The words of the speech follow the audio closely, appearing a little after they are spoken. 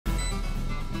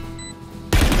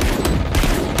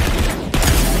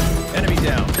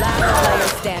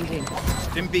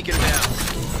Stim beacon down.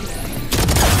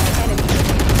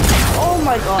 Oh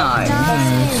my god.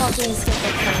 Nice.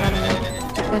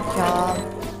 Good job.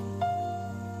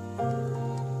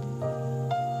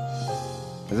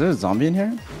 Is there a zombie in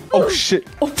here? Oh shit!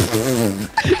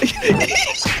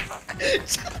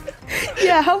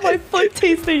 Yeah, how my foot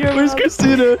taste in your Where's mouth?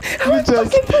 Christina? How my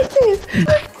fucking foot taste?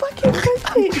 Fucking foot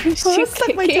taste.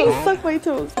 Suck my toes, suck my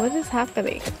toes. What is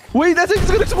happening? Wait, that thing's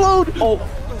gonna explode! Oh,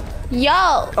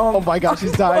 Yo! oh my god,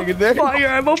 she's dying in there. Fire,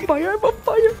 I'm on fire, I'm on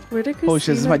fire. Where did Christina Oh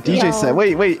shit, this is my DJ Yo. set.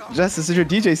 Wait, Jess, this is your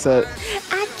DJ set.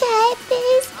 I got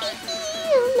this feeling.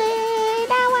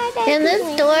 Can this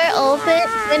door open?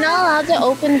 We're not allowed to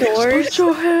open doors. Put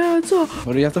your hands up.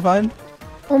 What do you have to find?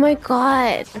 Oh my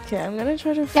god. Okay, I'm gonna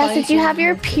try to find. Yes, did you have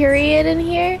your period in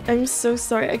here? I'm so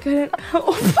sorry, I couldn't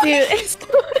help. Dude,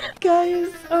 Guys,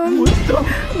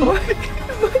 my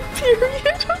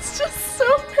period was just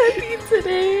so heavy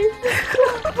today.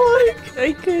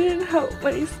 I couldn't help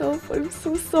myself. I'm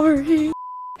so sorry.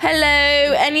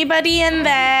 Hello, anybody in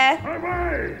there?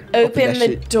 Open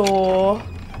the door.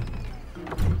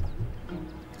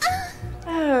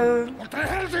 Oh. What the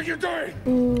hell are you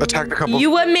doing? Attack the couple.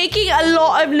 You were making a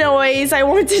lot of noise. I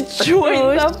want to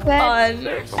join the fun.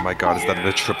 Oh my god, is that in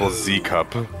a triple Z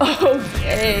cup?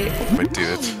 Okay. Might do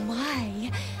it.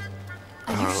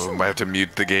 Oh, might have to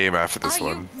mute the game after this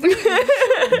one. No,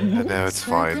 it's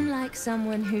fine. Like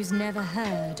someone who's never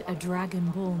heard a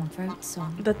dragonborn throat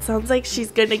song. That sounds like she's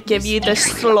gonna give you the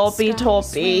sloppy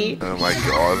toppy. Oh my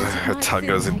god, her tongue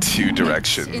goes in two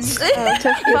directions.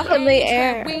 up in the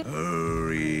air.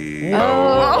 Hurry.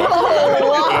 Oh,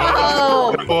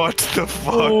 wow. What the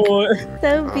fuck?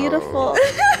 So beautiful.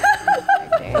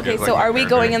 Okay, so are we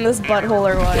going in this butthole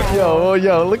or what?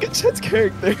 Yo, look at Chet's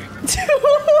character.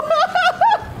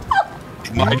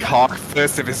 Mike Hawk,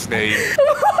 first of his name.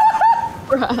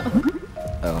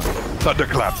 Oh.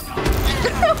 Thunderclap.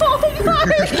 Oh my god!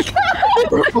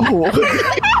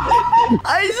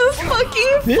 I just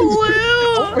fucking flew!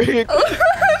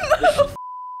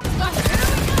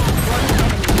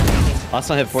 Last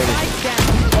one hit 40.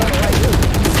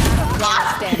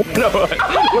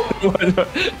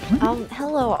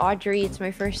 Hello, Audrey. It's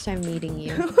my first time meeting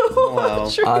you. Wow.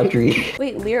 Audrey.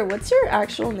 Wait, Lear, what's your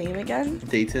actual name again?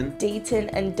 Dayton. Dayton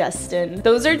and Destin.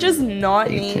 Those are just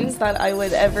not names that I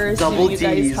would ever assume Double you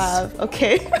guys Ds. have.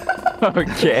 Okay.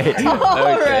 Okay.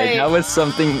 Okay. That was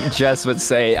something Jess would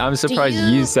say. I'm surprised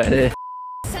you said it.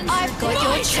 I've got your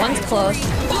one's close.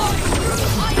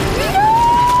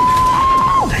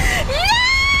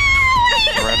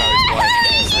 Right now he's blind.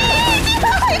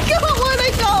 I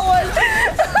got one!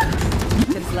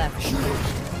 left.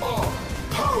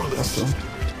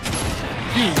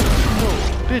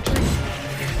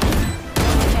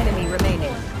 Enemy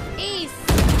remaining. Ace.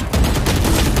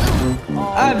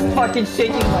 I'm fucking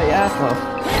shaking my ass off.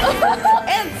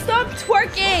 And stop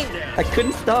twerking! I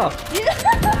couldn't stop.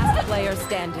 Last player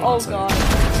standing. Oh god.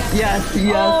 Yes.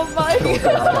 Oh my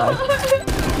god.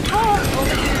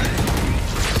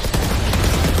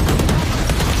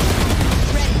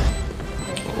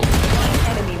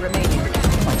 Enemy remaining.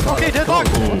 Okay, dead dog.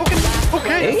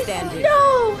 Okay. Standing.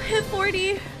 No! Hit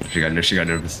 40. She got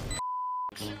nervous.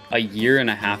 A year and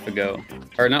a half ago.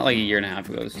 Or not like a year and a half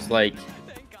ago. It's just like,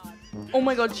 Oh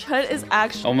my god, Chet is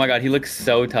actually. oh my god, he looks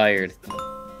so tired.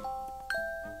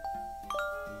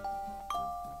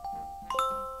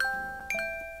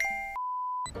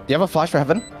 Do you have a flash for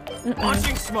heaven?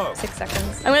 Launching smoke. 6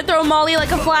 seconds. I'm gonna throw Molly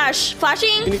like a flash.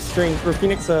 Flashing? Phoenix string for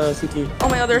Phoenix CT. Oh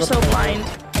my god, they're so blind.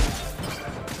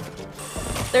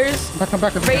 There's Come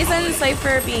back. Raisin,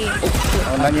 Cypher, B.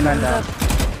 Oh, 99 down.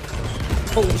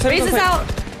 Raisin's out.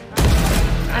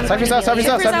 Cypher's out, Cypher's out, Cypher's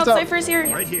out, Cypher's out. Cypher's here.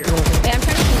 Right here. Yeah, I'm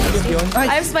trying to kill you. I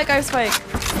have Spike, I have Spike.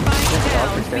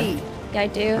 Yeah, I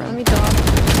do. Let me dog.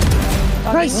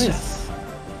 Nice.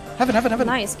 Heaven.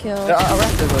 Nice kill.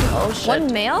 Oh, shit.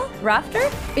 One male? Rafter?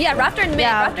 Yeah, Rafter in mid.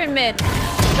 Yeah. Rafter in mid.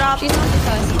 Drop. She's not with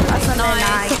us. That's a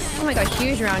Nice. Oh my god,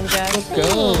 huge round, Jess.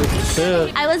 go.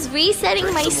 Shit. I was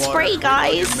resetting my spray,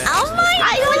 guys. Oh my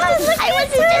god. I was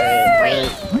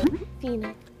just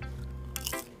Phoenix.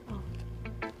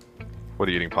 What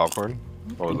are you eating, popcorn?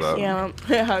 What was that? Yeah.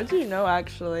 How'd you know,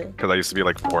 actually? Because I used to be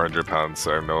like 400 pounds,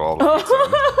 so I know all the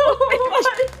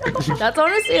food That's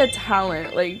honestly a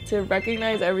talent, like, to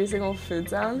recognize every single food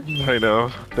sound. sounds. I know.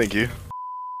 Thank you.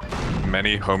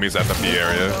 Many homies at the B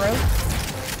area.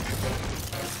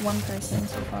 One person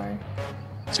so far.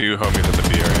 2 homies at the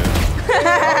B area.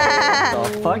 Oh,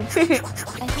 fuck.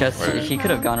 Jess, he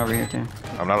could have gone over here too.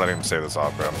 I'm not letting him say this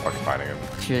off, bro. I'm fucking finding him.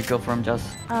 Should go for him,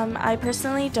 Jess. I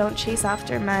personally don't chase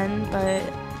after men, but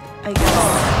I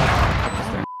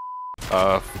guess.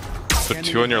 So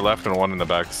 2 on your left and 1 in the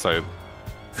back side.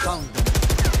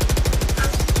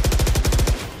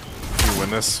 You win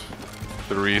this?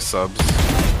 3 subs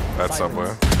at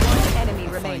Subway. Enemy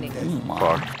remaining.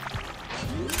 Fuck.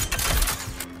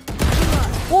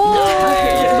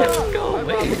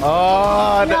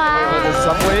 Oh, the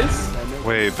subways?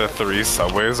 Wait, the 3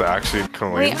 subways actually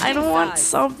clean? Wait, I don't want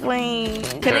Subway.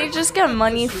 Can I just get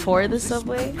money for the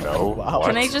Subway? No. What?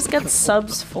 Can I just get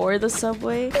subs for the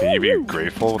Subway? Can you be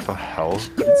grateful? What the hell?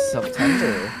 It's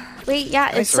September. Wait, yeah,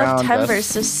 it's Nice round, September,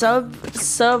 Jess. so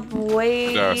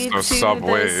Subway Yes, no, to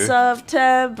Subway. the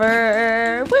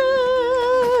September.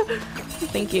 Woo!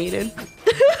 Thank you, Aiden.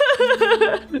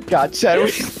 Gotcha.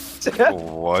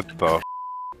 What the?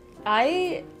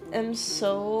 I am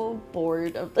so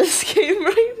bored of this game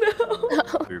right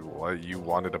now. Dude, what? You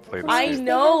wanted to play this I game?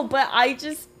 know, but I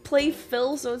just play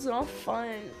Phil, so it's not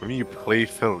fun. When you play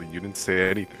Phil, you didn't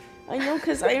say anything. I know,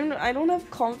 cause I don't have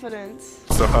confidence.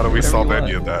 So how do we solve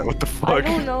any of that? What the I fuck?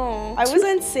 don't know. I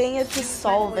wasn't saying it to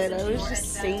solve it. I was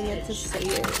just saying it to say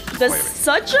it. That's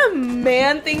such a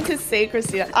man thing to say,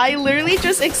 Christina. I literally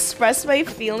just expressed my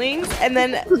feelings, and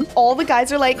then all the guys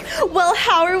are like, well,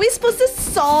 how are we supposed to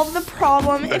solve the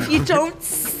problem if you don't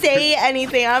say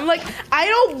anything? I'm like, I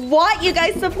don't want you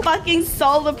guys to fucking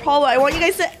solve the problem. I want you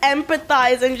guys to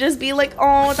empathize and just be like,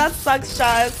 oh, that sucks,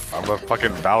 Jess. I'm a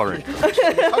fucking Valorant.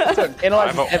 Analyze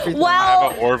I have everything. I Wow.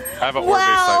 have a orb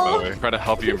base side, by the way. Trying to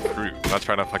help you improve. I'm not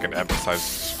trying to fucking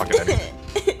emphasize fucking anything.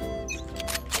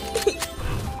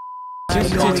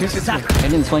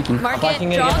 Aiden's flanking. Market,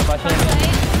 drop.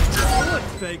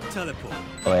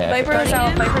 Oh, yeah. Viper's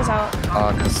out. Viper's out.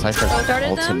 Oh, because Cypher's Started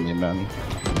ulted them? me, man.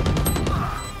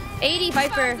 80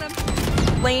 Viper.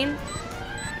 Lane.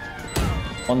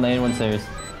 1 lane, 1 stairs.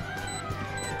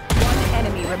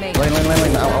 Enemy remaining.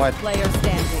 Lane. Oh, Player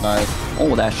standing. nice.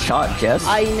 Oh, that shot, Jess.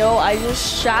 I know. I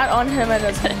just shat on him and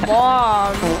his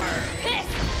mom.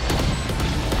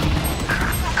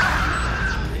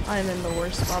 I'm in the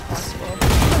worst spot possible.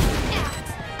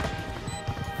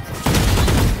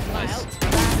 Last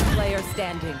player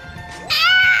standing.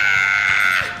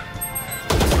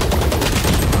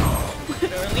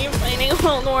 Literally fighting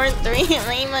World War 3.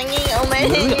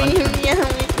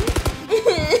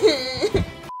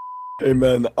 Hey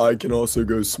man, I can also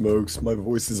go smokes. My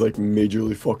voice is like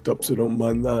majorly fucked up, so don't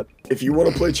mind that. If you want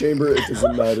to play chamber, it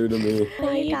doesn't matter to me. No,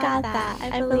 you got that.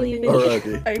 I believe in you.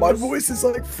 Alrighty. My voice is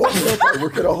like fucked up. I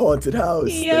work at a haunted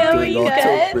house Yo, during you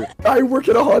October. I work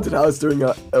at a haunted house during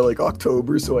like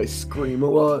October, so I scream a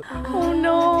lot. Oh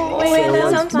no. Wait, So, that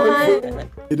like, sounds my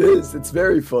fun. It is. It's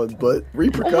very fun, but Oh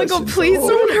repercussions. my god, please are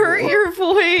don't hurt horrible. your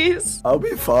voice. I'll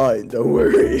be fine. Don't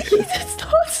worry. That's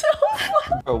not so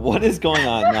fun. Bro, what is going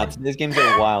on? Now, today's games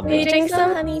are wild. We Man. drink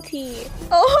some honey tea.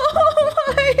 Oh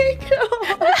my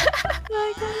god.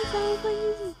 My god, it sounds like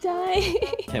he's dying.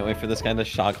 Can't wait for this guy to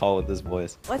shock Hall with his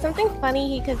voice. What's something funny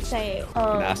he could say?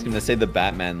 And ask him to say the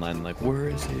Batman line, like, where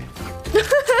is he?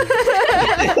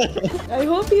 I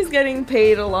hope he's getting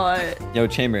paid a lot. Yo,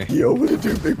 Chamber. Yo, what it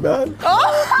do, big man?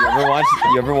 Oh!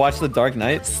 You ever watch The Dark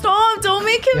Knight? Stop! Don't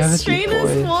make him Yeah, strain deep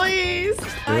his voice.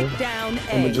 Spike down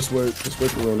I'm A. gonna just wait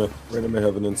for Reyna. Reyna may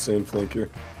have an insane flank here.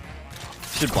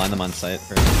 You should blind them on sight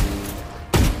first.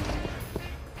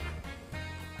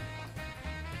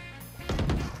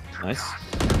 Nice.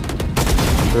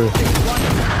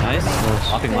 Nice.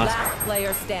 Hopping last. Last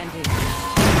player standing.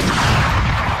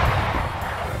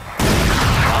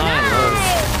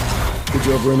 Nice. Good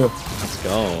job, Reyna. Let's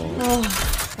go.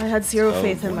 Oh, I had zero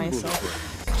faith in myself.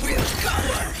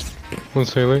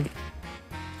 One's failing.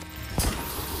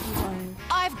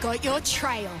 I've got your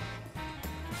trail.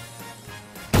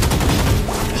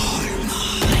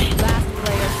 Last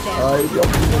player standing. Yup,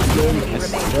 let's go.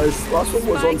 Nice. Last one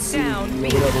was on C. Spike down, B.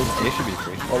 Whatever. They should be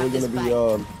free. Probably gonna be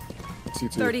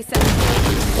C2. 30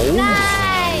 seconds.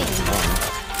 Nice!